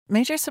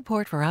Major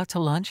support for Out to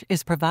Lunch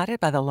is provided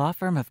by the law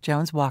firm of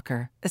Jones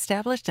Walker,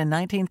 established in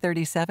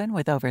 1937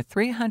 with over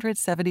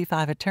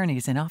 375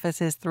 attorneys in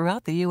offices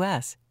throughout the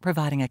U.S.,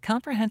 providing a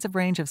comprehensive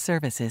range of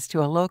services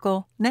to a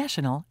local,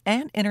 national,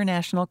 and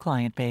international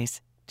client base.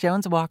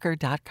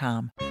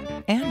 JonesWalker.com.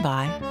 And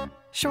by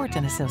Short &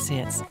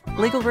 Associates,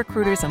 legal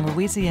recruiters in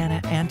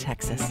Louisiana and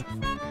Texas.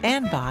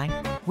 And by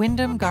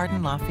Wyndham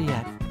Garden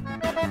Lafayette.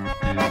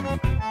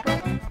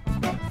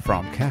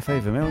 From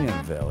Cafe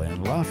Vermilionville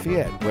in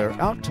Lafayette, we're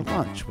out to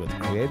lunch with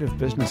creative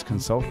business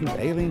consultant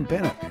Aileen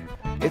Bennett.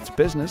 It's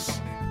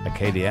business,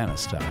 Acadiana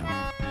style.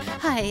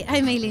 Hi,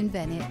 I'm Aileen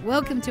Bennett.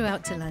 Welcome to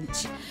Out to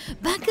Lunch.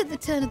 Back at the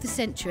turn of the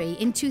century,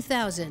 in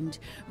 2000,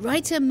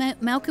 writer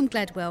Malcolm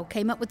Gladwell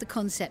came up with the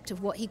concept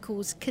of what he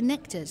calls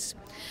connectors.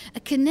 A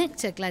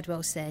connector,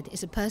 Gladwell said,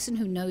 is a person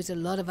who knows a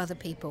lot of other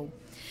people.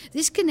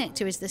 This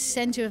connector is the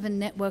center of a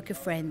network of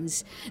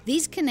friends.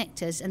 These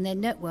connectors and their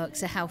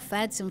networks are how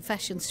fads and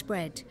fashion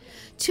spread.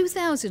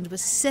 2000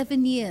 was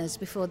 7 years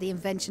before the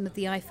invention of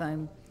the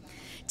iPhone.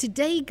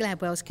 Today,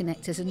 Gladwell's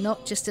connectors are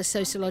not just a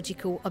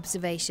sociological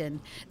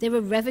observation. They're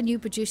a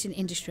revenue-producing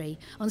industry.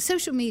 On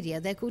social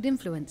media, they're called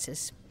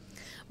influencers.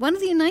 One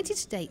of the United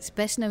States'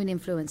 best-known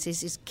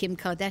influencers is Kim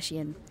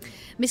Kardashian.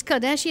 Miss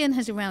Kardashian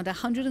has around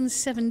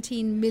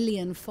 117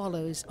 million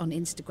followers on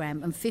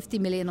Instagram and 50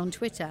 million on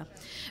Twitter.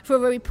 For a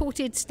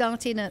reported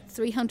starting at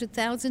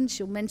 300,000,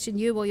 she'll mention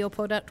you or your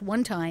product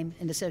one time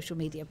in a social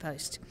media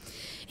post.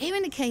 Here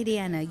in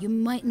Acadiana, you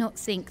might not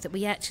think that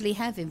we actually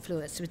have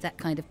influencers with that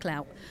kind of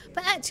clout,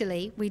 but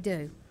actually we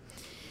do.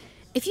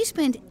 If you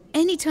spend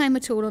any time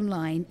at all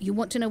online, you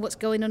want to know what's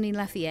going on in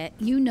Lafayette,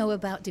 you know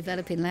about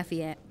Developing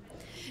Lafayette.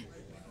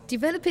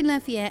 Developing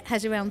Lafayette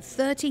has around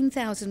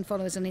 13,000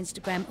 followers on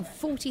Instagram and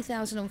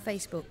 40,000 on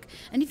Facebook.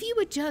 And if you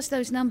adjust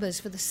those numbers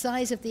for the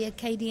size of the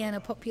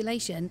Acadiana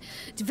population,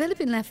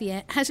 Developing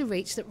Lafayette has a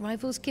reach that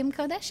rivals Kim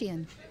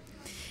Kardashian.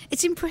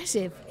 It's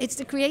impressive. It's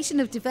the creation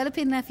of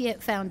Developing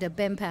Lafayette founder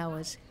Ben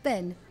Powers.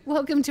 Ben,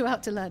 welcome to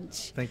Out to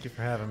Lunch. Thank you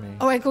for having me.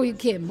 Or I call you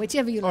Kim,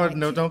 whichever you like.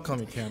 No, don't call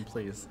me Kim,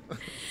 please.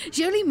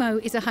 Jolie Moe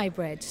is a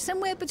hybrid,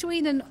 somewhere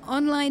between an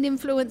online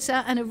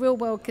influencer and a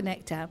real-world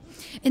connector.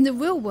 In the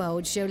real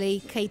world,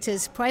 Jolie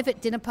caters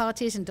private dinner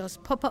parties and does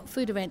pop-up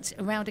food events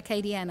around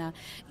Acadiana.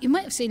 You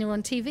might have seen her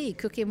on TV,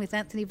 cooking with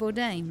Anthony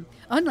Bourdain.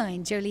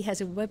 Online, Jolie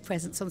has a web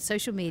presence on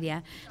social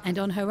media and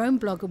on her own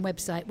blog and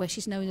website where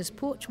she's known as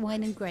Porch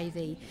Wine and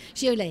Gravy.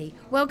 Jolie,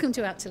 welcome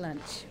to Out to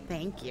Lunch.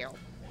 Thank you.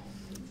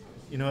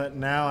 You know what?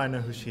 Now I know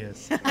who she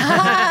is.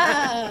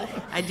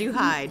 I do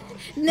hide.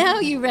 Now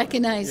you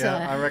recognize her.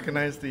 Yeah, I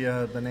recognize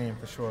the name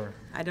for sure.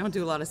 I don't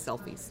do a lot of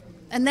selfies.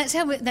 And that's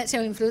how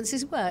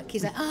influencers work.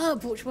 He's like,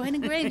 Porch Wine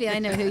and Gravy, I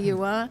know who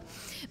you are.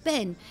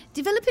 Ben,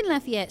 Developing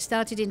Lafayette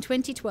started in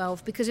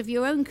 2012 because of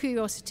your own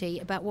curiosity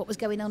about what was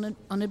going on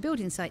a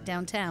building site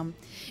downtown.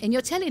 In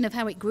your telling of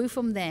how it grew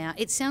from there,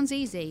 it sounds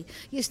easy.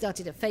 You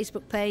started a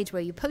Facebook page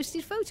where you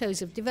posted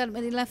photos of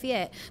development in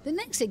Lafayette. The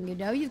next thing you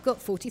know, you've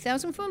got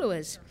 40,000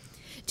 followers.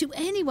 To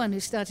anyone who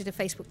started a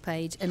Facebook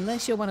page,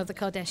 unless you're one of the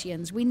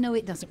Kardashians, we know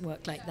it doesn't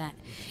work like that.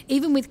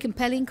 Even with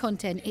compelling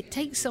content, it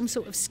takes some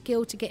sort of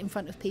skill to get in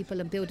front of people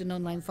and build an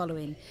online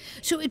following.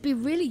 So it'd be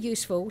really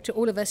useful to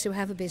all of us who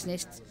have a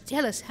business.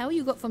 Tell us how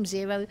you got from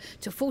 0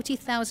 to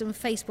 40,000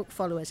 Facebook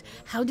followers.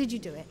 How did you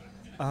do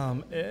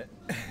it?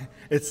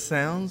 It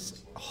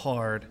sounds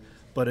hard,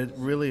 but it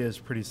really is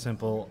pretty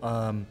simple.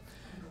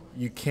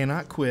 You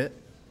cannot quit,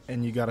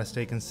 and you got to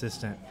stay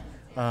consistent.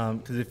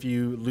 Because if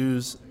you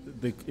lose,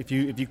 if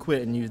you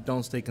quit and you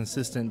don't stay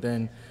consistent,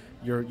 then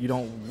you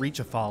don't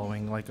reach a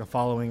following. Like a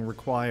following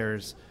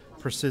requires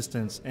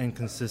persistence and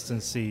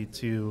consistency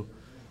to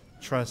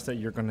trust that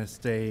you're going to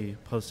stay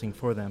posting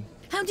for them.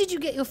 How did you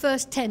get your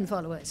first 10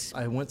 followers?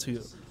 I went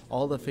to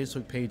all the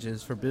Facebook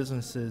pages for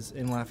businesses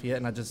in Lafayette,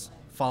 and I just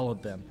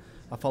followed them.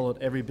 I followed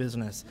every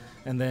business,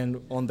 and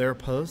then on their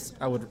posts,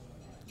 I would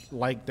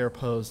like their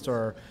post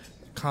or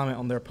comment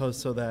on their post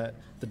so that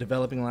the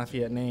Developing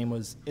Lafayette name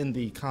was in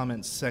the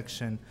comments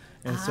section,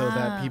 and so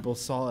that people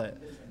saw it.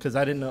 Because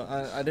I didn't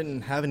know, I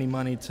didn't have any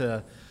money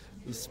to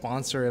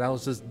sponsor it. I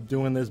was just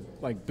doing this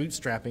like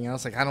bootstrapping. I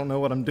was like, I don't know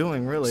what I'm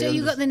doing really. So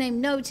you got the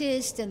name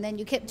noticed, and then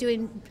you kept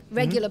doing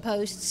regular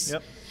posts.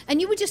 Yep.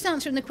 And you were just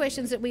answering the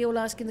questions that we all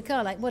ask in the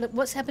car, like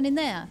what's happening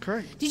there?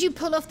 Correct. Did you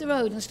pull off the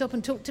road and stop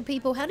and talk to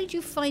people? How did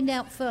you find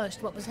out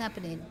first what was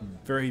happening?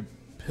 Very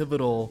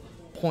pivotal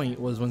point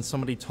was when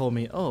somebody told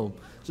me,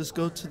 just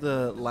go to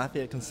the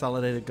Lafayette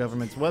Consolidated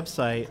Government's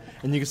website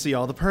and you can see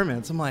all the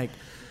permits. I'm like,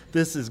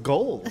 this is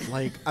gold.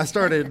 Like, I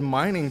started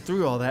mining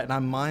through all that, and I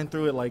mine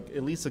through it like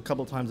at least a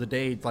couple times a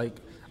day. Like,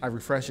 I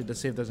refresh it to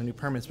see if there's a new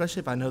permit, especially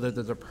if I know that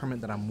there's a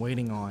permit that I'm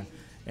waiting on.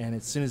 and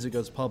as soon as it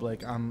goes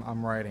public,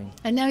 I'm writing.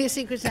 And now your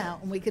secret's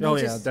out, and we can Oh all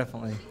yeah, just...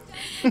 definitely.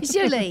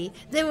 Julie,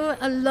 there are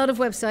a lot of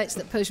websites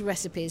that post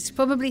recipes,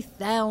 probably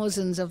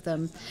thousands of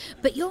them,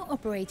 but you're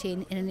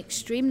operating in an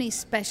extremely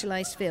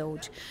specialized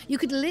field. You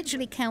could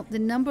literally count the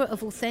number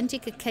of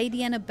authentic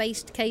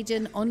Acadiana-based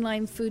Cajun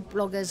online food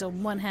bloggers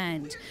on one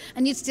hand,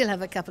 and you'd still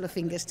have a couple of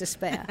fingers to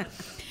spare.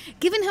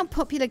 Given how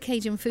popular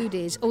Cajun food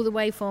is, all the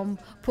way from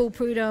Paul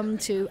Prudhomme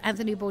to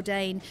Anthony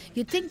Bourdain,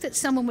 you'd think that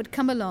someone would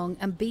come along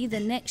and be the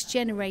next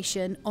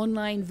generation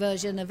online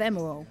version of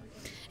Emerald.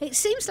 It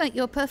seems like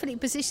you're perfectly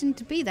positioned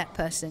to be that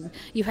person.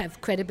 You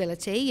have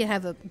credibility, you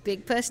have a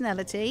big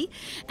personality,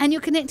 and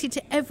you're connected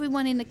to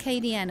everyone in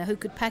Acadiana who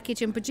could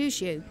package and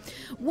produce you.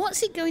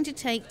 What's it going to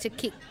take to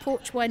kick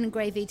Porch Wine and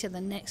Gravy to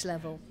the next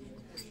level?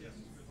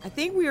 I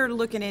think we are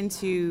looking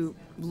into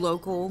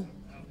local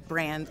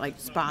brand, like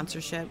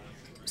sponsorship,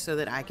 so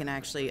that I can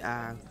actually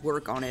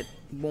work on it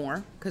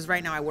more. Because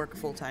right now I work a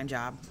full-time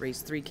job,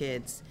 raise 3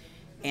 kids,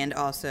 and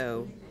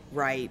also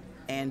write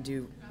and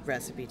do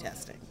recipe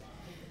testing.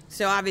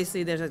 So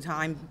obviously there's a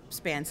time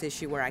span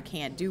issue where I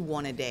can't do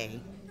one a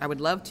day. I would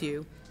love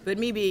to, but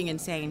me being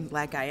insane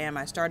like I am,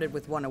 I started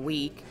with 1 a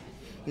week.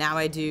 Now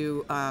I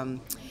do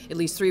at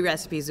least 3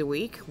 recipes a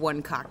week,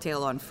 1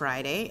 cocktail on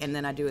Friday, and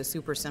then I do a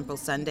super simple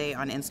Sunday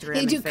on Instagram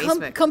and Facebook. You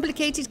do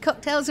complicated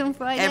cocktails on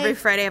Friday? Every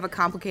Friday I have a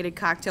complicated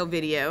cocktail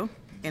video,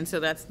 and so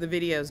that's the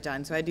video's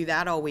done. So I do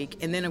that all week,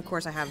 and then of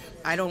course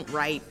I don't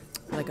write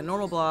like a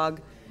normal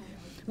blog,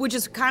 which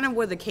is kind of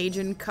where the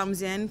Cajun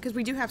comes in, because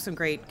we do have some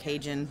great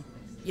Cajun,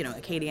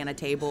 Acadiana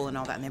table and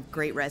all that, and they have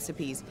great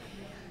recipes.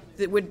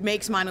 What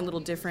makes mine a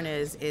little different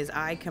is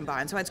I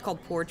combine, so it's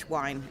called Porch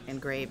Wine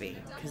and Gravy,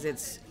 because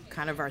it's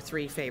kind of our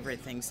 3 favorite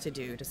things to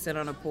do: to sit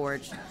on a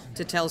porch,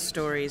 to tell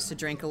stories, to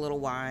drink a little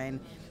wine,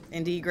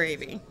 and to eat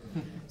gravy.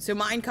 So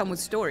mine come with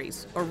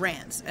stories or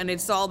rants, and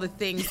it's all the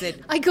things that...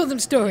 I call them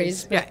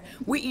stories. Yeah,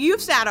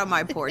 you've sat on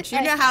my porch.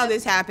 You know how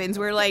this happens.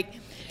 We're like...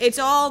 It's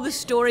all the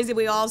stories that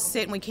we all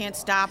sit and we can't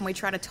stop and we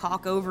try to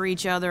talk over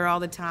each other all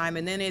the time.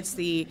 And then it's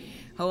the,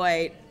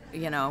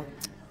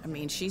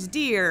 she's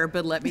dear,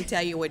 but let me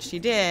tell you what she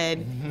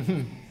did.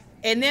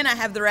 And then I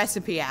have the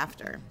recipe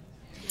after.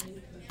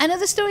 And are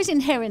the stories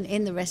inherent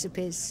in the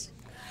recipes?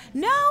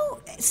 No,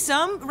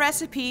 some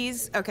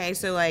recipes, okay,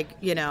 so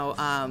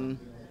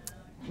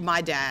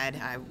my dad,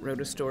 I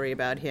wrote a story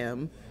about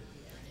him.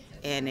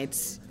 And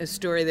it's a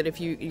story that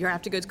if you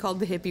have to go, it's called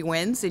The Hippie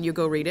Wins, and you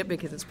go read it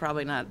because it's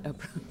probably not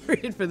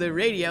appropriate for the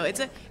radio. It's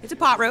a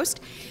pot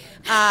roast,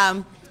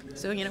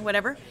 so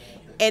whatever.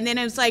 And then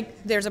it's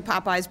like there's a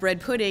Popeyes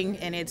bread pudding,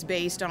 and it's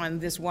based on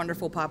this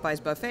wonderful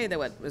Popeyes buffet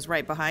that was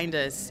right behind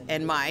us,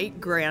 and my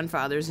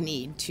grandfather's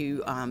need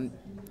to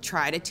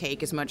try to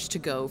take as much to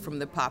go from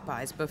the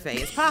Popeyes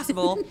buffet as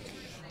possible.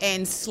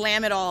 And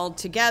slam it all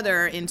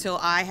together until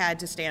I had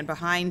to stand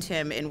behind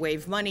him and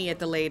wave money at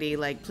the lady,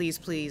 like, please,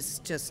 please,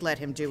 just let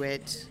him do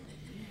it.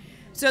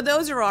 So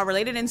those are all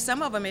related, and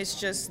some of them is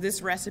just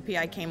this recipe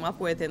I came up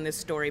with, and this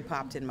story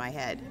popped in my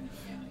head.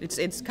 It's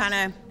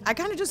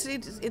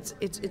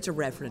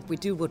irreverent. We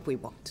do what we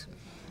want.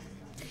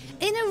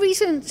 In a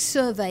recent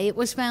survey, it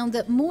was found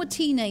that more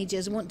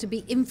teenagers want to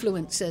be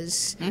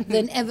influencers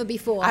than ever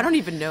before. I don't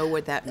even know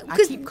what that... I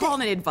keep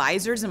calling it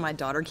advisors, and my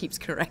daughter keeps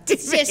correcting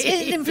me. Yes,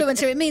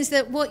 influencer. It means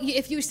that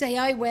if you say,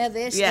 I wear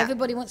this,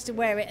 everybody wants to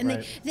wear it. And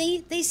right.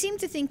 they seem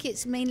to think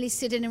it's mainly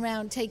sitting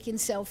around taking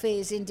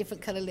selfies in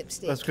different color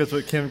lipstick. That's because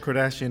what Kim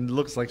Kardashian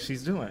looks like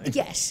she's doing.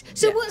 Yes.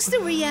 So what's the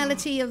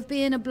reality of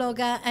being a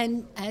blogger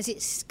and, as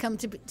it's come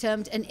to be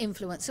termed, an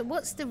influencer?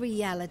 What's the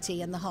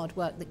reality and the hard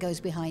work that goes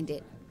behind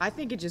it? I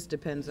think it just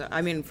depends.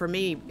 I mean, for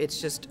me, it's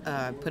just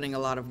putting a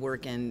lot of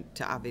work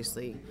into,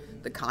 obviously,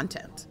 the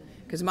content.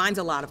 Because mine's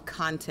a lot of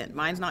content.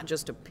 Mine's not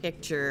just a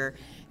picture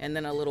and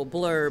then a little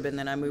blurb and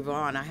then I move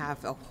on. I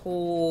have a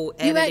whole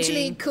editing. You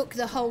actually cook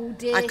the whole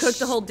dish? I cook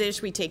the whole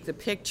dish. We take the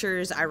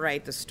pictures. I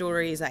write the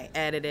stories. I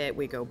edit it.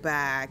 We go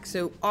back.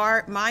 So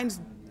mine's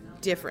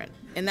different.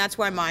 And that's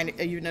why mine,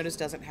 you notice,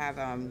 doesn't have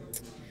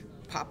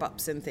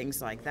pop-ups and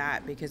things like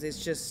that. Because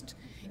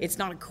it's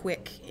not a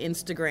quick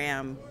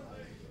Instagram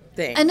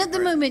thing. And at the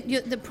moment,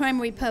 the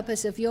primary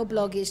purpose of your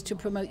blog is to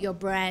promote your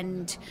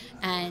brand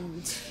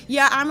and...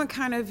 Yeah, I'm a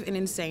kind of an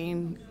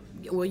insane...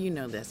 Well, you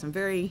know this. I'm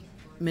very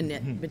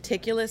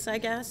meticulous, I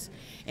guess.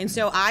 And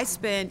so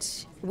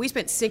we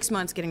spent 6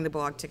 months getting the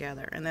blog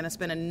together. And then I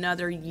spent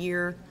another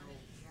year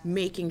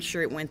making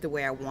sure it went the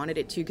way I wanted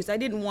it to. Because I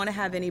didn't want to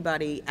have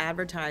anybody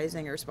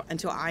advertising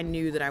until I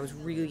knew that I was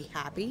really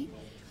happy.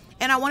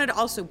 And I wanted to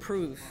also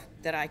prove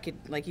that I could,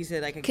 like you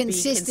said, I could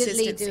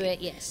consistently do it,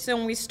 yes. So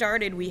when we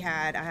started,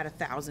 I had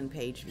 1,000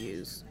 page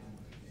views.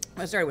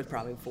 I started with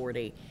probably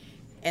 40.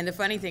 And the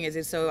funny thing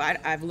is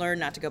I've learned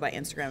not to go by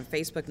Instagram and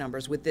Facebook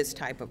numbers with this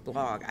type of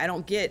blog. I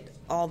don't get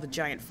all the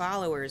giant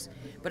followers,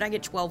 but I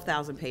get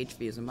 12,000 page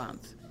views a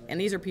month. And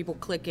these are people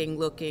clicking,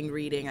 looking,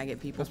 reading. I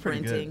get people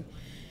printing.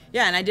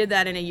 Yeah, and I did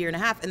that in a year and a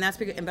half.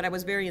 And but I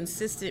was very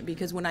insistent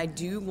because when I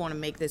do want to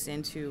make this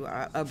into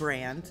a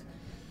brand,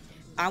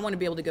 I want to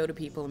be able to go to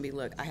people and be,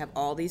 look, I have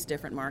all these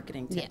different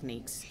marketing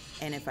techniques,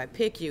 and if I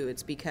pick you,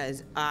 it's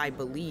because I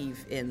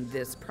believe in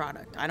this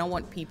product. I don't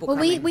want people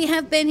coming. We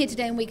have Ben here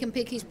today, and we can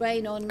pick his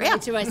brain on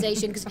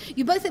miniaturization, because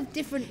you both have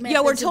different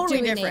methods we're totally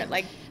of doing different.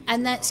 it,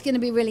 and that's going to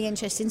be really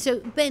interesting. So,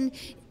 Ben,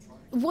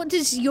 what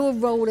does your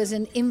role as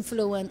an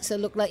influencer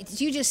look like?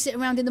 Did you just sit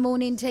around in the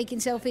morning taking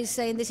selfies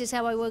saying, this is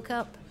how I woke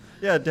up?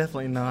 Yeah,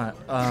 definitely not.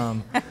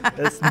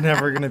 It's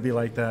never going to be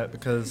like that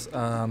because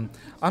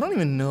I don't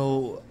even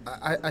know.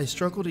 I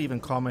struggle to even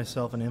call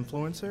myself an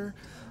influencer.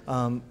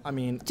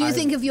 Do you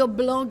think of your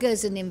blog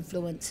as an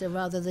influencer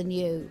rather than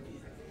you?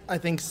 I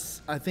think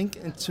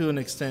to an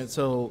extent.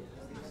 So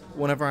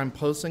whenever I'm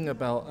posting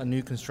about a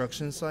new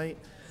construction site,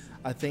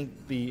 I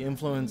think the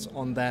influence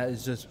on that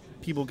is just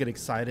people get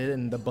excited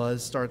and the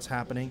buzz starts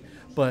happening.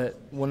 But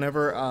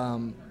whenever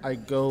I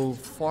go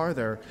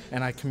farther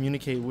and I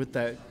communicate with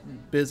that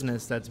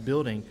business that's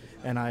building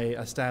and I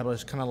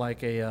establish kind of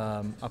like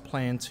a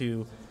plan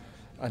to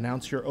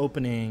announce your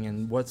opening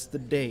and what's the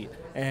date.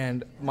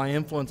 And my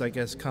influence, I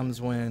guess,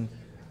 comes when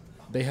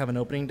they have an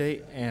opening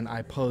date and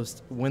I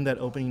post when that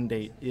opening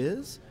date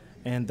is.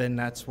 And then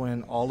that's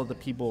when all of the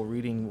people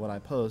reading what I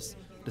post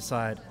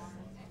decide,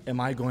 am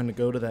I going to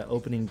go to that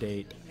opening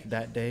date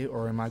that day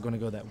or am I going to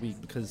go that week?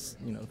 Because,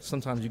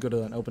 sometimes you go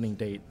to an opening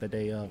date the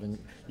day of and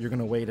you're going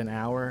to wait an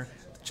hour.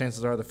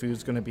 Chances are the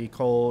food's going to be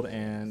cold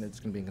and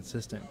it's going to be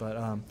inconsistent. But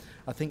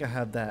I think I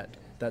have that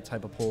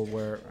type of pull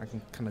where I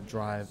can kind of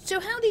drive. So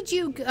how did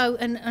you go,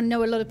 and I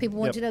know a lot of people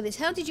want to know this,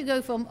 how did you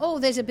go from,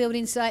 there's a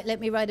building site, let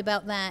me write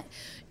about that,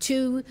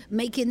 to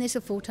making this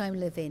a full-time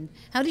living?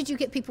 How did you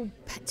get people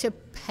to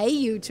pay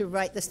you to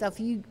write the stuff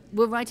you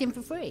were writing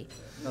for free?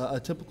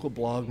 A typical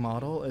blog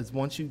model is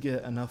once you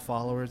get enough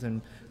followers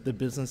and the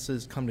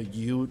businesses come to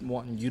you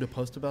wanting you to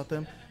post about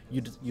them,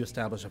 you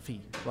establish a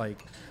fee.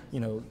 Like,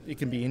 it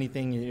can be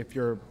anything. If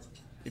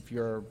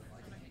you're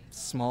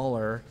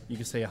smaller, you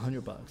can say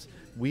 $100.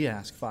 We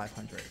ask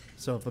 $500.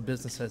 So if a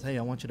business says, "Hey,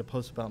 I want you to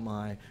post about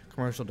my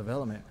commercial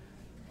development,"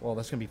 well,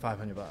 that's going to be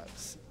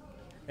 $500.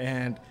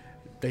 And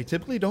they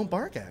typically don't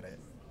bark at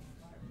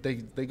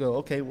it. They go,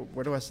 "Okay,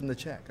 where do I send the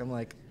check?" I'm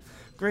like,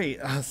 "Great,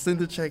 send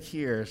the check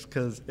here,"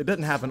 because it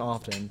doesn't happen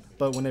often.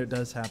 But when it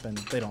does happen,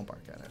 they don't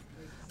bark at it.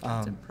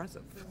 That's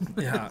impressive.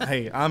 Yeah.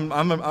 Hey,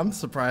 I'm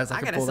surprised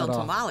I can pull that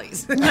off. I gotta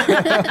sell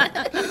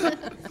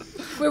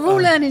tamales. We're all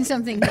learning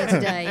something here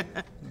today.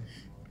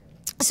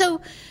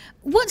 So,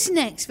 what's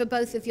next for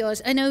both of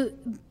yours? I know,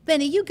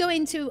 Ben, are you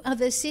going to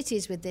other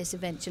cities with this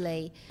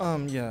eventually?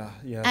 Yeah.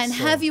 And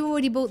have you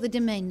already bought the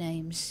domain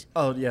names?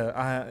 Oh,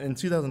 yeah. In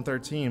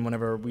 2013,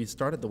 whenever we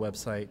started the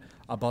website,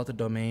 I bought the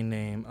domain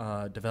name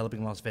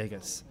Developing Las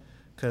Vegas.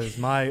 Because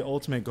my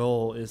ultimate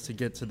goal is to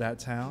get to that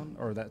town,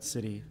 or that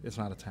city. It's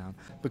not a town,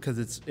 because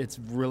it's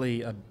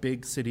really a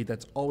big city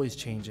that's always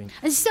changing.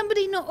 Is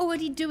somebody not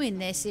already doing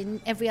this in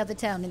every other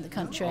town in the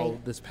country?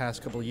 This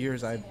past couple of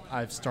years,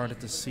 I've started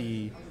to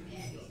see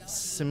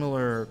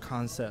similar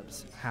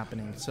concepts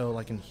happening. So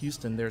like in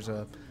Houston, there's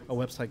a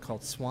website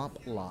called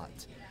Swamp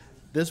Lot.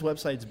 This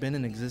website's been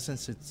in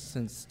existence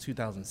since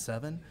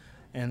 2007,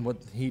 and what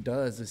he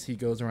does is he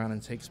goes around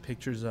and takes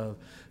pictures of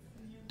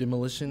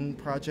demolition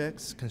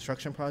projects,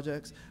 construction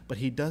projects, but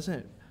he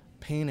doesn't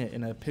paint it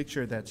in a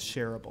picture that's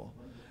shareable.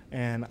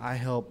 And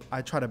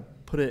I try to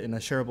put it in a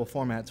shareable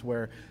format to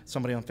where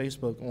somebody on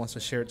Facebook wants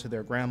to share it to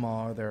their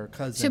grandma or their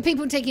cousin. So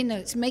people taking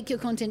notes, make your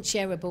content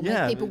shareable,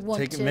 make people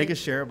want to... make it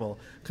shareable.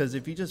 Because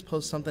if you just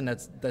post something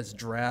that's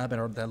drab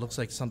or that looks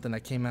like something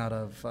that came out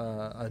of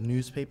a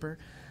newspaper,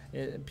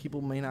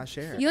 people may not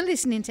share. You're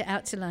listening to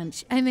Out to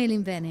Lunch. I'm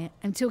Aileen Bennett.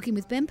 I'm talking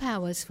with Ben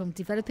Powers from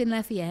Developing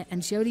Lafayette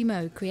and Jolie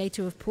Moe,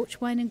 creator of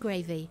Porch Wine and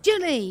Gravy.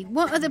 Jolie,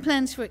 what are the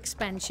plans for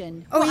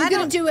expansion? Are you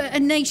going to do a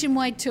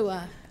nationwide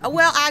tour?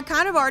 Well, I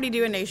kind of already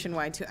do a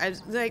nationwide tour. I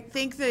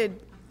think that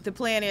the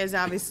plan is,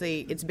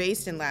 obviously, it's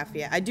based in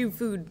Lafayette. I do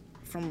food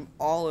from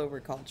all over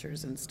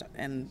cultures and stuff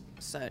and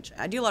such.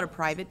 I do a lot of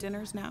private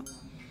dinners now,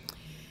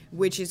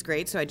 which is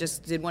great. So I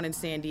just did one in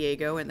San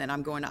Diego, and then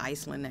I'm going to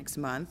Iceland next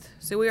month.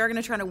 So we are going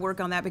to try to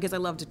work on that because I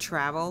love to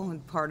travel,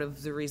 and part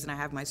of the reason I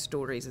have my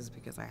stories is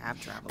because I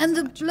have traveled and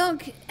so the much.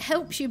 blog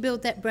helps you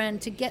build that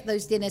brand to get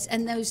those dinners,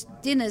 and those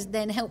dinners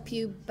then help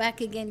you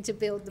back again to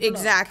build the blog.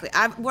 Exactly.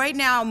 Right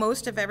now,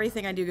 most of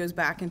everything I do goes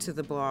back into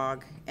the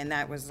blog, and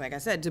that was, like I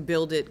said, to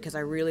build it because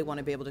I really want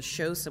to be able to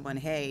show someone,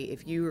 hey,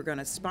 if you are going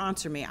to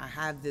sponsor me, I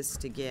have this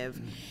to give.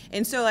 Mm-hmm.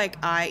 And so,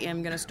 I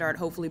am going to start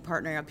hopefully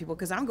partnering up people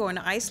because I'm going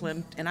to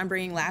Iceland, and I'm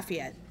bringing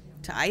Lafayette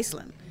to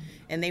Iceland,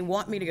 and they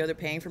want me to go. They're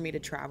paying for me to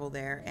travel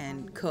there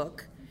and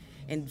cook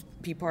and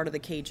be part of the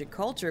Cajun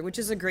culture, which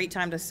is a great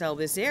time to sell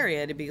this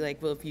area, to be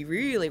like, well, if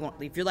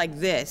you're like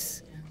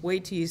this,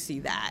 wait till you see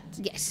that.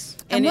 Yes.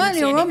 And while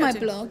you're on my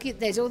blog,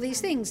 there's all these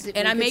things that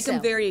and I make sell.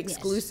 them very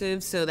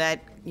exclusive so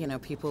that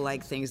people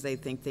like things they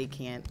think they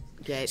can't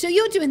get. So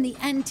you're doing the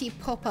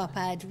anti-pop-up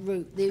ad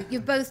route.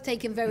 You've both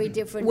taken very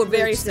different We're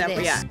very routes to separate,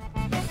 this.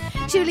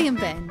 yeah. Julie and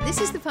Ben, this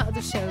is the part of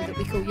the show that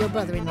we call Your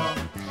Brother-in-Law.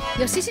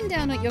 You're sitting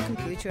down at your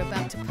computer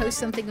about to post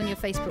something on your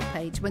Facebook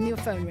page when your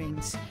phone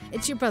rings.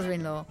 It's your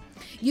brother-in-law.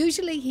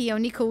 Usually he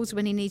only calls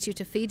when he needs you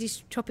to feed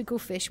his tropical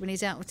fish when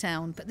he's out of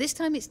town, but this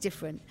time it's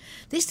different.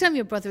 This time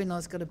your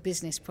brother-in-law's got a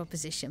business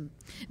proposition.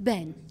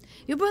 Ben,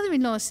 your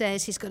brother-in-law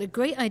says he's got a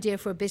great idea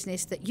for a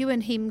business that you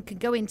and him can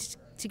go into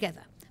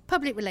together.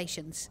 Public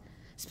relations.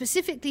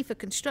 Specifically for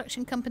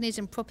construction companies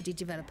and property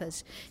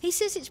developers. He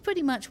says it's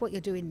pretty much what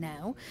you're doing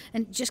now,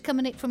 and just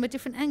coming at it from a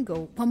different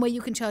angle, one where you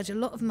can charge a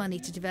lot of money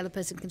to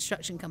developers and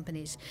construction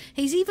companies.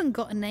 He's even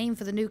got a name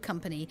for the new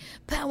company,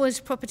 Powers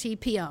Property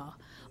PR.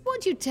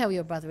 What do you tell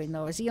your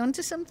brother-in-law? Is he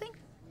onto something?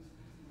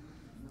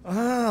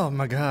 Oh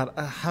my God,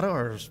 how do I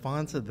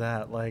respond to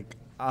that? Like,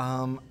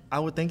 I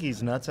would think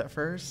he's nuts at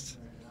first.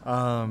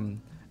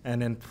 And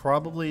then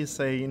probably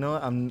say, you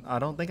know, I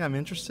don't think I'm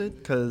interested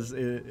because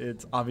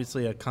it's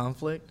obviously a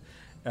conflict,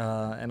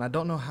 and I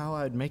don't know how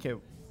I'd make it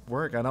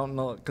work. I don't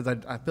know because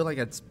I feel like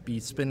I'd be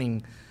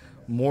spending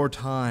more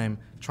time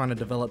trying to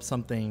develop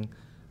something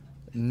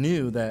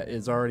new that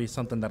is already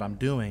something that I'm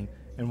doing,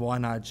 and why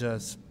not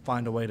just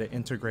find a way to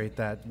integrate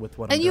that with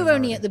what I'm doing. And you're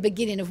only already. at the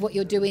beginning of what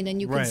you're doing, and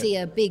you can Right. see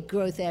a big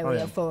growth area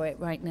yeah. for it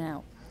right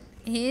now.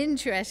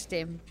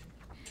 Interesting.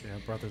 Yeah,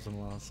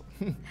 brothers-in-laws.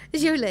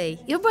 Julie,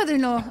 your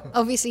brother-in-law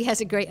obviously has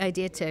a great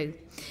idea too.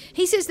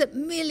 He says that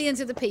millions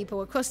of the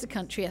people across the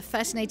country are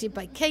fascinated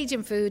by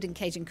Cajun food and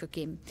Cajun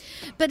cooking.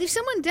 But if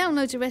someone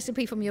downloads a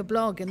recipe from your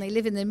blog and they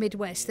live in the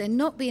Midwest, they're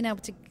not being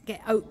able to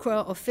get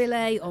okra or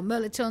filet or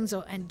mulletons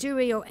or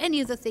andouille or any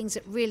of the things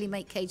that really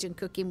make Cajun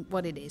cooking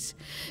what it is.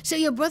 So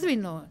your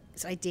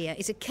brother-in-law's idea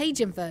is a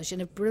Cajun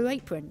version of Blue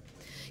Apron.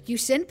 You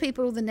send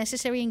people all the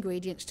necessary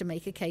ingredients to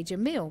make a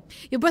Cajun meal.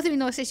 Your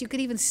brother-in-law says you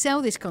could even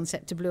sell this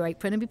concept to Blue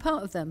Apron and be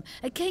part of them.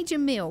 A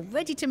Cajun meal,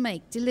 ready to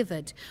make,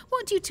 delivered.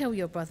 What do you tell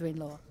your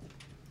brother-in-law?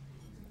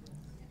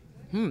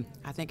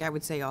 I think I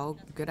would say all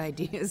good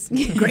ideas,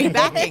 great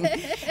backing.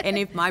 And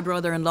if my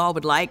brother-in-law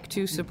would like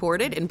to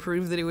support it and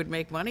prove that it would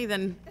make money,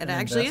 then it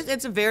actually is.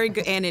 It's a very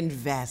good, and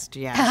invest,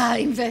 yes.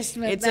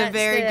 Investment. It's a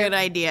very good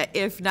idea.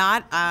 If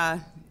not,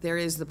 there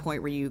is the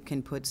point where you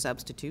can put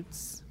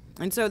substitutes.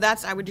 And so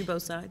I would do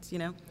both sides, you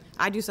know.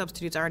 I do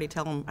substitutes. I already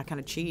tell them I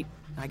kind of cheat.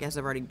 I guess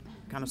I've already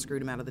kind of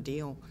screwed them out of the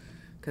deal.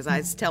 Because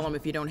I tell them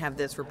if you don't have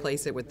this,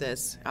 replace it with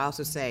this. I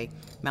also say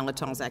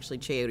Melitons is actually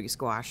chayote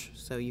squash,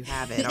 so you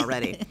have it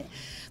already.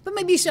 But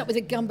maybe you start with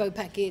a gumbo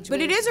package.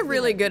 But it is a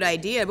really good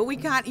idea. But we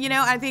can't, you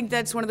know, I think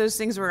that's one of those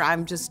things where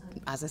I'm just,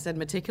 as I said,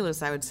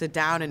 meticulous. I would sit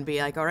down and be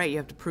like, all right, you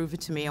have to prove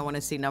it to me. I want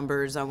to see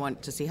numbers. I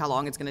want to see how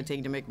long it's going to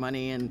take to make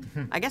money.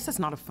 And I guess that's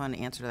not a fun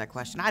answer to that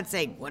question. I'd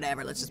say,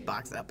 whatever, let's just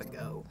box it up and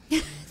go.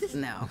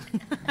 No.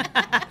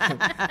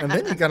 And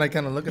then you gotta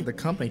kind of look at the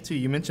company too.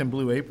 You mentioned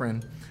Blue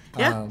Apron.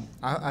 Yeah.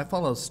 I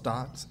follow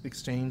stocks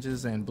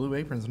exchanges, and Blue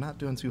Apron's not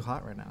doing too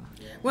hot right now.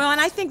 Well, and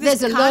I think this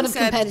There's a lot of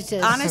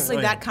competitors. Honestly, Oh,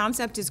 yeah. that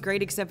concept is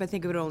great, except I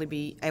think it would only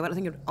be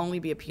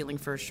appealing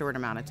for a short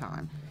amount of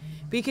time,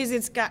 because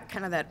it's got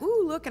kind of that,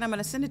 ooh, look, and I'm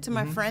going to send it to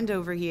my friend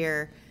over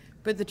here.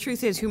 But the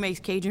truth is, who makes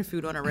Cajun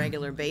food on a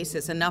regular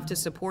basis enough to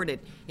support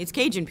it? It's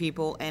Cajun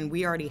people, and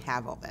we already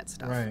have all that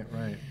stuff.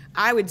 Right.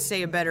 I would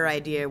say a better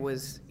idea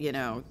was, you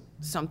know,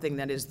 something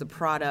that is the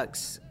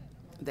products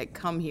that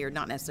come here,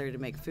 not necessarily to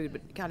make food,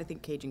 but God, I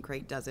think Cajun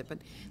Crate does it, but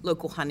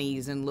local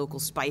honeys and local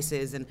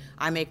spices, and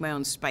I make my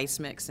own spice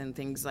mix and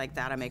things like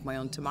that. I make my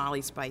own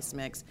tamale spice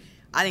mix.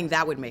 I think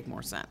that would make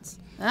more sense.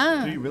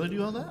 Do you really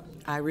do all that?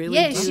 I really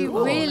Yes, do.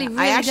 you really, really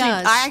I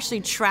does.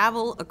 actually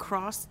travel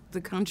across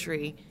the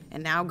country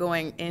and now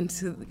going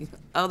into the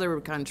other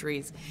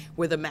countries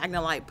with a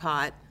Magnolite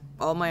pot,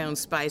 all my own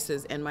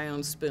spices, and my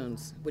own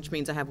spoons, which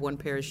means I have one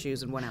pair of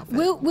shoes and one outfit.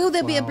 Will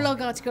there be a blog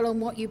article on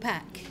what you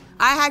pack?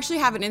 I actually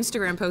have an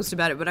Instagram post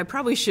about it, but I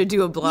probably should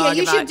do a blog Yeah,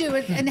 you about should do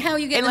it, and how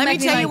you get And the let me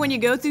tell Magnolite. you, when you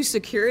go through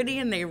security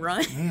and they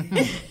run,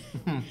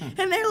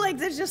 and they're like,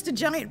 there's just a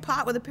giant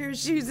pot with a pair of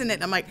shoes in it.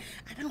 And I'm like,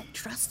 I don't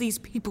trust these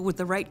people with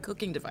the right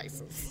cooking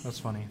devices. That's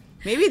funny.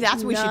 Maybe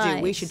that's what we should do.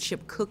 We Nice. should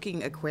ship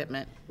cooking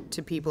equipment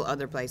to people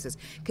other places.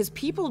 Because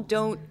people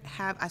don't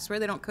have, I swear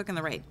they don't cook in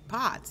the right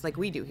pots like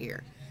we do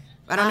here.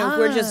 I don't know if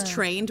we're just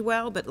trained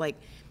well, but like,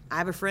 I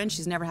have a friend,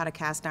 she's never had a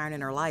cast iron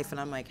in her life.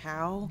 And I'm like,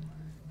 how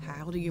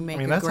do you make I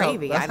mean, a that's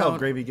gravy? how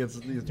gravy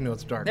gets, you know,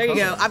 it's dark. There you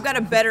go. color. I've got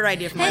a better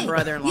idea for my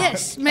brother-in-law.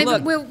 Yes, maybe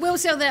Look, we'll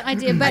sell that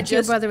idea I back to your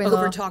just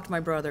brother-in-law. overtalked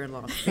my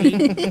brother-in-law.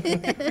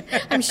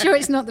 I'm sure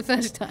it's not the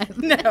first time.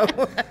 No.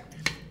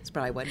 It's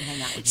probably wouldn't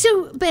hang out with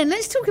you. So, Ben,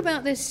 let's talk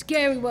about the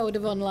scary world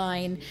of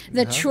online,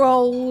 the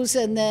trolls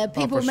and the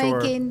people for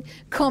sure. making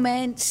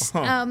comments.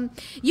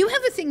 You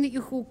have a thing that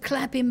you call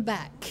clapping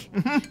back.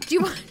 Do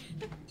you want...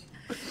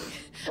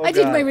 I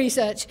did God. my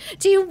research.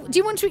 Do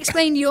you want to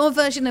explain your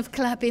version of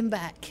clapping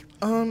back?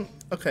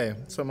 Okay,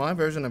 so my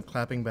version of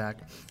clapping back,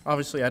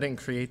 obviously I didn't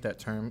create that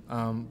term,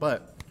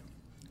 but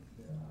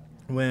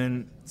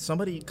when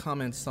somebody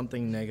comments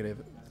something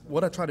negative,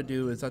 what I try to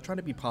do is I try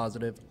to be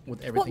positive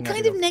with everything What I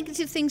kind do. of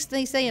negative things do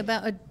they say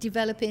about a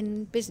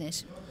developing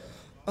business?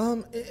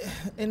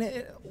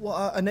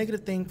 A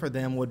negative thing for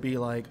them would be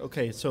like,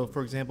 okay, so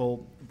for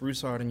example,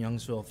 Broussard and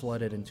Youngsville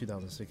flooded in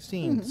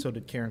 2016. So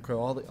did Karen Crow.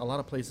 A lot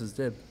of places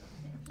did.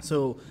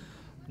 So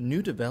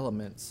new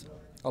developments,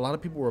 a lot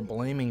of people were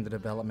blaming the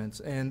developments,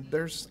 and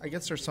I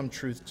guess there's some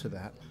truth to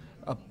that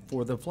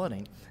for the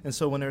flooding. And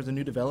so when there's a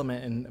new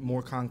development and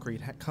more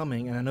concrete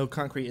coming, and I know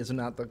concrete is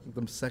not the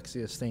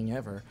sexiest thing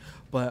ever,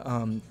 but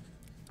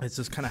it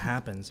just kind of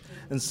happens.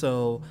 And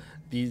so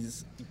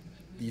these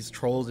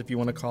trolls, if you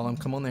want to call them,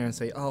 come on there and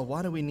say, oh,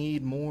 why do we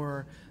need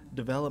more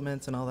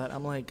developments and all that?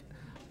 I'm like,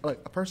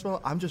 first of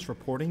all, I'm just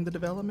reporting the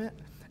development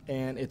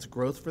and its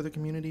growth for the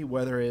community,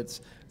 whether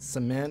it's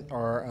cement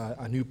or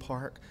a new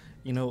park.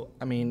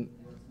 I mean,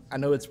 I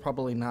know it's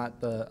probably not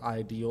the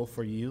ideal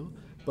for you,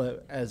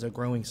 but as a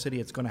growing city,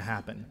 it's going to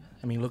happen.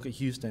 I mean, look at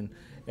Houston.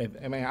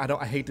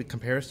 I hate to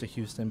compare us to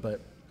Houston,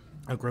 but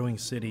a growing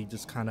city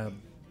just kind of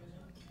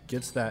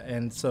gets that.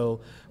 And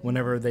so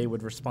whenever they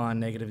would respond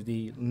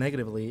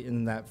negatively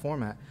in that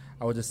format,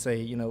 I would just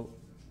say,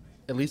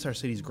 at least our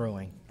city's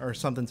growing, or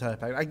something to that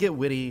effect. I get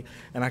witty,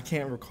 and I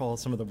can't recall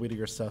some of the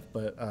wittier stuff,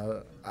 but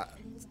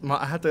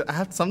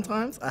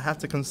sometimes I have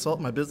to consult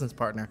my business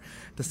partner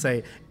to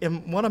say,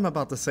 what I'm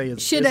about to say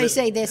is. Should I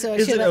say this, or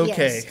should I?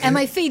 Okay? Yes. Am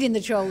I feeding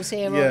the trolls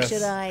here, yes. Or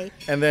should I?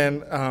 And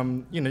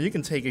then you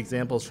can take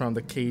examples from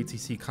the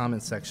KATC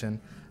comment section.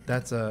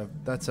 That's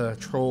a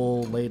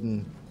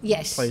troll-laden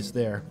place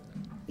there.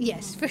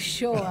 Yes, for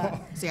sure.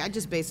 See, I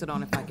just base it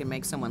on if I can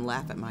make someone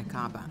laugh at my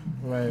comment.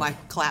 Right.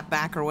 Like clap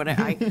back or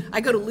whatever.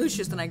 I go to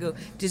Lucius and I go,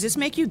 does this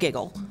make you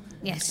giggle?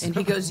 Yes. And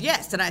he goes,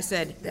 yes. And I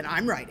said, then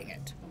I'm writing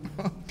it.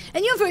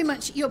 And you're very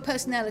much, your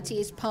personality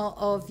is part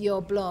of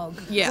your blog.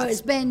 Yeah.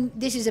 Whereas Ben,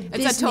 this is a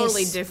business it's a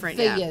totally different,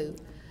 for yeah. you.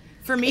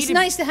 For me, it's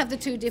nice to have the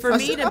two different.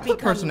 For me to I put become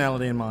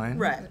personality in mine.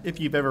 Right. If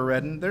you've ever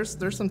read, and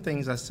there's some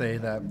things I say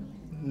that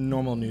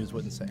normal news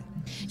wouldn't say.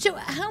 So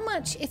how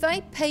much, if I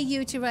pay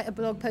you to write a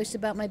blog post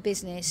about my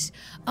business,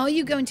 are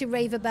you going to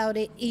rave about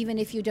it even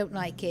if you don't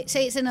like it?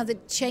 Say it's another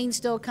chain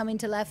store coming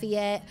to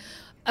Lafayette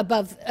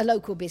above a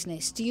local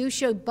business. Do you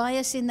show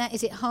bias in that?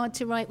 Is it hard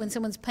to write when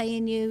someone's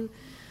paying you?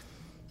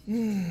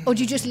 Or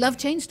do you just love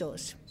chain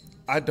stores?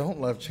 I don't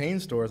love chain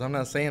stores. I'm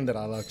not saying that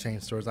I love chain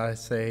stores. I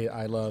say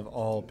I love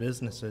all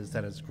businesses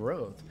that is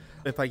growth.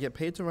 If I get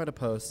paid to write a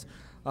post,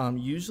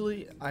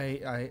 usually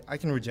I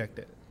can reject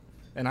it.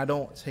 And I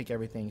don't take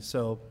everything.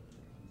 So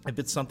if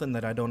it's something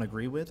that I don't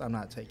agree with, I'm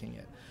not taking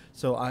it.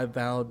 So I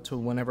vowed to,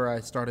 whenever I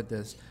started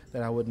this,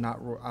 that I would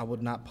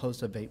not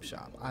post a vape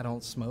shop. I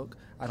don't smoke.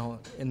 I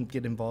don't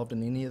get involved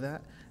in any of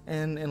that.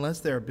 And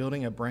unless they're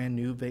building a brand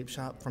new vape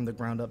shop from the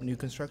ground up, new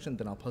construction,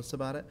 then I'll post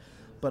about it.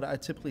 But I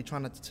typically try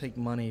not to take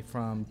money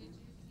from,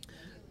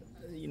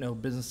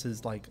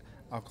 businesses like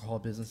alcohol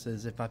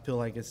businesses if I feel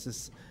like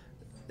it's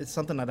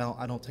something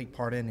I don't take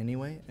part in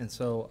anyway. And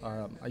so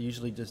I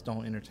usually just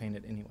don't entertain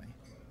it anyway.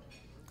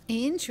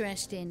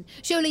 Interesting.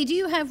 Shirley, do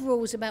you have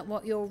rules about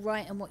what you'll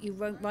write and what you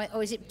won't write,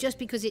 or is it just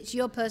because it's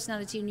your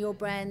personality and your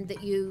brand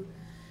that you?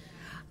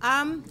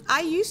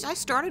 I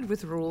started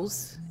with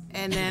rules,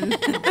 and then,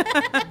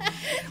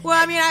 well,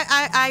 I mean,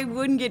 I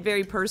wouldn't get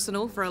very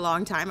personal for a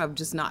long time.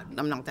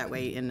 I'm not that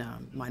way in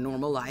my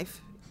normal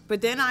life.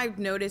 But then I've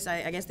noticed,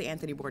 I guess the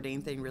Anthony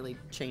Bourdain thing really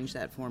changed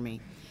that for me.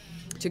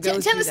 Tell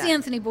us the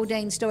Anthony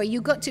Bourdain story.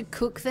 You got to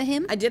cook for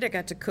him? I did. I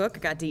got to cook. I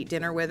got to eat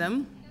dinner with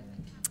him.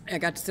 I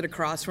got to sit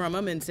across from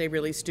him and say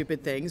really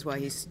stupid things while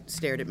he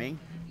stared at me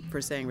for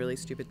saying really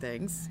stupid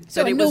things.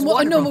 So a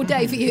normal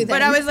day for you then.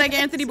 But I was like,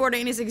 Anthony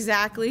Bourdain is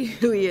exactly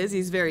who he is.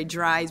 He's very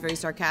dry. He's very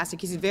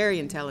sarcastic. He's a very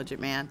intelligent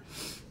man.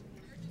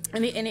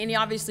 And he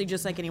obviously,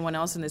 just like anyone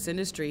else in this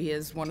industry, he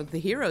is one of the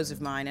heroes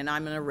of mine. And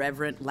I'm an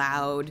irreverent,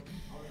 loud.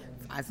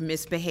 I've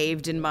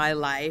misbehaved in my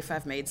life.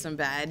 I've made some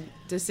bad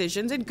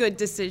decisions and good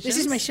decisions. This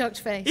is my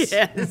shocked face.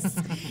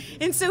 Yes.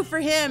 And so for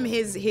him,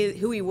 his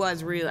who he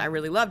was, really, I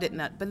really loved it.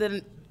 But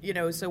then,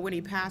 so when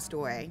he passed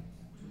away,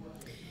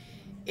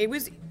 it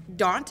was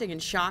daunting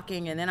and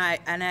shocking. And then I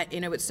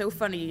it's so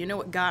funny.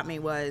 What got me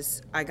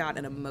was I got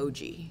an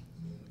emoji.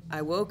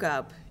 I woke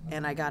up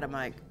and I got him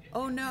like,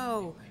 oh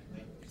no,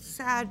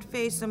 sad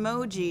face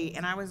emoji.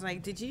 And I was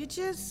like, did you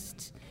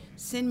just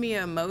send me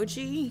an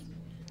emoji?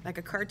 Like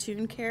a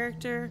cartoon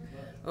character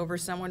over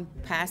someone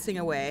passing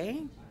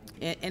away,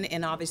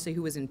 and obviously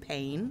who was in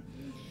pain.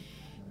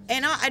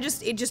 And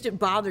it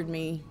bothered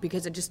me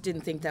because I just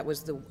didn't think that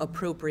was the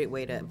appropriate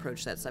way to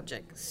approach that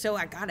subject. So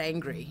I got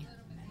angry,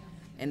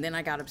 and then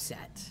I got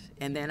upset,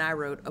 and then I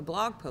wrote a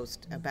blog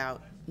post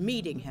about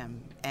meeting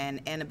him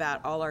and about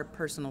all our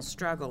personal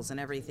struggles and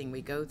everything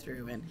we go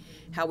through and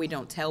how we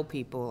don't tell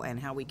people and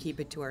how we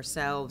keep it to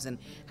ourselves and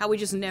how we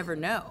just never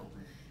know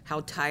how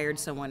tired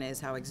someone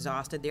is, how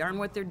exhausted they are, and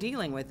what they're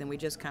dealing with, and we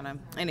just kind of,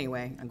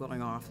 anyway, I'm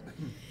going off.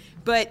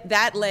 But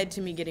that led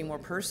to me getting more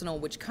personal,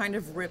 which kind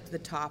of ripped the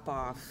top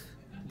off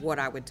what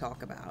I would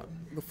talk about.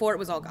 Before it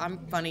was all, I'm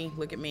funny,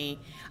 look at me.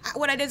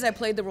 What I did is I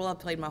played the role I've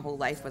played my whole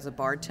life as a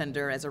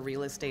bartender, as a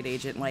real estate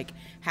agent, like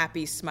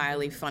happy,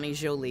 smiley, funny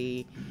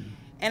Jolie.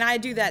 And I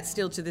do that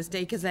still to this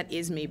day because that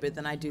is me, but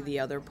then I do the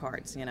other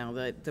parts,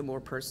 the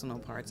more personal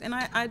parts. And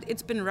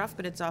it's been rough,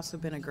 but it's also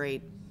been a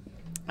great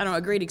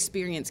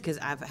experience because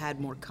I've had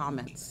more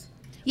comments.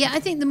 Yeah,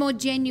 I think the more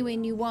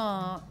genuine you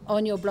are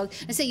on your blog,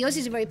 and say yours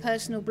is a very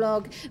personal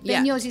blog,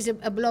 then yours is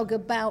a blog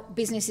about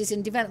businesses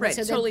and development.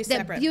 Right, so totally they're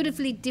separate.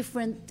 Beautifully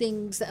different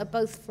things that are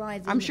both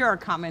thriving. I'm sure our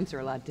comments are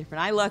a lot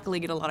different. I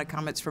luckily get a lot of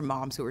comments from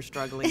moms who are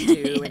struggling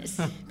too, Yes.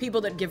 and people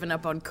that have given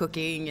up on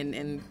cooking,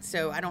 and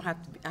so I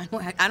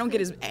don't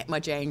get as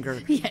much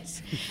anger.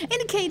 Yes. In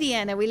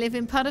Acadiana, we live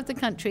in part of the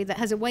country that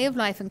has a way of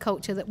life and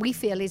culture that we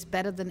feel is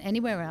better than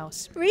anywhere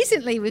else.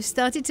 Recently, we've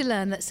started to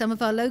learn that some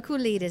of our local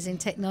leaders in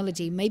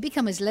technology may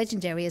become as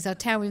legendary as our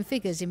towering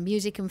figures in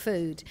music and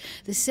food.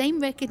 The same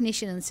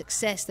recognition and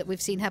success that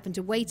we've seen happen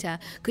to Waiter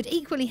could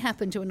equally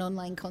happen to an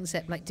online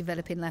concept like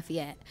Developing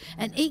Lafayette.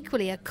 And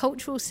equally, a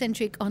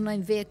cultural-centric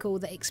online vehicle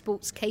that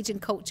exports Cajun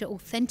culture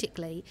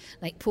authentically,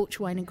 like Porch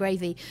Wine and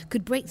Gravy,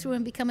 could break through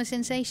and become a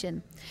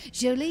sensation.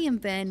 Jolie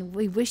and Ben,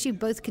 we wish you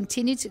both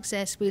continued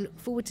success. We look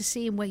forward to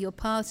seeing where your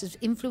paths as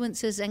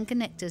influencers and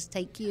connectors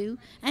take you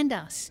and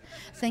us.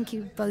 Thank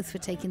you both for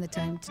taking the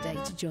time today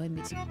to join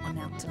me on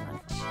Out to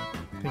Lunch.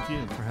 Thank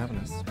you for having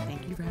us.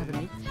 Thank you for having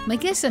me. My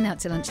guests on Out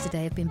to Lunch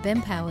today have been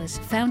Ben Powers,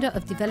 founder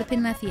of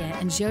Developing Lafayette,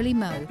 and Jolie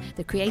Moe,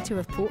 the creator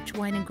of Porch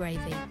Wine and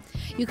Gravy.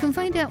 You can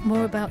find out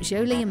more about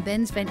Jolie and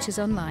Ben's ventures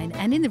online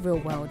and in the real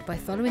world by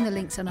following the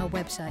links on our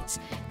websites,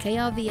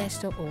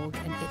 krvs.org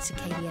and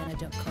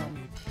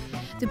itsacadiana.com.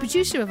 The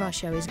producer of our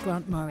show is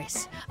Grant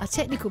Morris. Our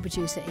technical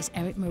producer is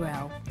Eric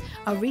Morrell.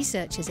 Our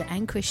researchers are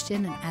Anne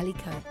Christian and Ali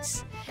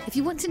Coates. If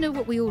you want to know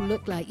what we all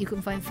look like, you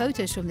can find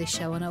photos from this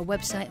show on our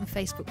website and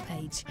Facebook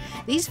page.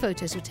 These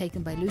photos were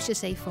taken by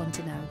Lucius A.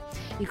 Fontenot.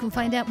 You can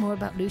find out more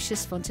about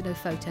Lucius Fontenot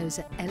photos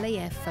at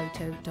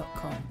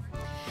lafphoto.com.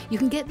 You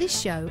can get this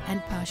show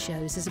and past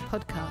shows as a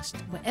podcast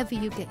wherever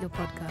you get your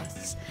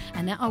podcasts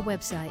and at our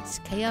websites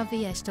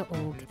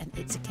krvs.org and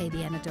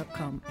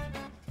itsacadiana.com.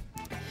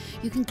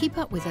 You can keep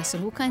up with us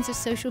on all kinds of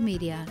social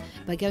media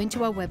by going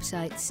to our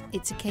websites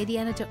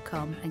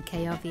itsacadiana.com and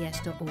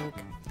krvs.org.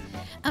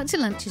 Out to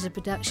Lunch is a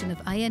production of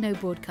INO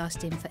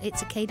Broadcasting for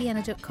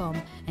itsacadiana.com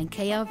and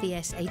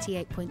KRVS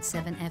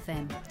 88.7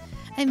 FM.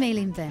 I'm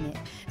Aileen Bennett.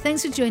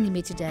 Thanks for joining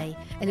me today.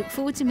 I look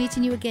forward to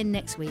meeting you again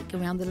next week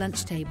around the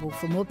lunch table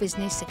for more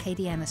business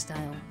Acadiana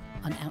style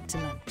on Out to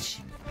Lunch.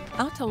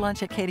 Out to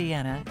Lunch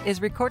Acadiana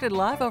is recorded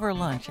live over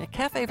lunch at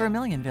Cafe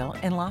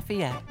Vermilionville in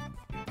Lafayette.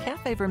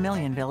 Cafe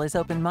Vermilionville is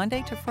open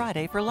Monday to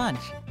Friday for lunch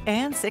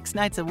and 6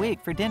 nights a week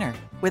for dinner,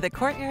 with a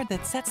courtyard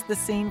that sets the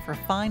scene for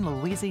fine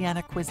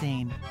Louisiana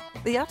cuisine.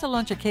 The Out to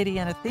Lunch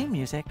Acadiana theme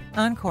music,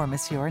 Encore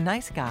Monsieur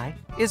Nice Guy,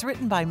 is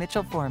written by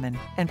Mitchell Foreman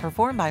and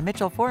performed by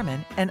Mitchell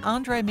Foreman and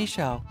Andre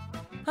Michaud.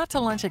 Out to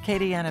Lunch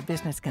Acadiana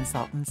business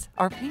consultants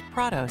are Pete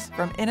Prados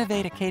from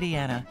Innovate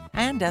Acadiana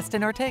and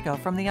Destin Ortego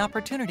from The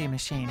Opportunity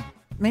Machine.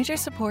 Major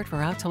support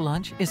for Out to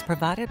Lunch is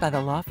provided by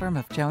the law firm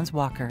of Jones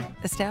Walker,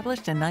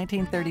 established in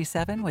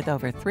 1937 with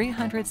over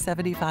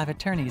 375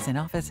 attorneys in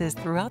offices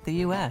throughout the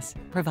U.S.,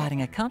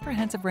 providing a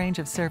comprehensive range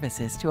of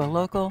services to a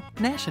local,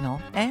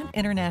 national, and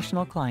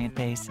international client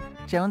base.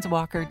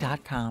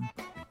 JonesWalker.com.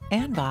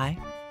 And by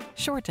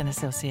Short &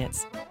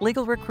 Associates,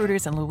 legal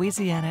recruiters in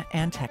Louisiana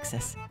and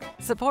Texas.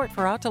 Support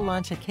for Out to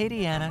Lunch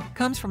Acadiana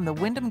comes from the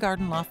Wyndham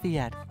Garden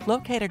Lafayette,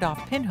 located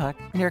off Pinhook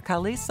near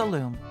Khalees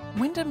Saloom.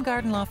 Wyndham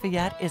Garden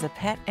Lafayette is a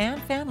pet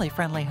and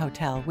family-friendly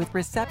hotel with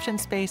reception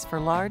space for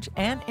large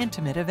and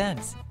intimate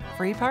events,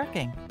 free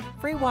parking,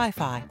 free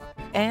Wi-Fi,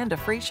 and a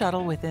free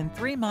shuttle within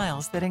 3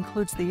 miles that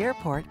includes the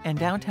airport and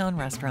downtown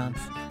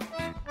restaurants.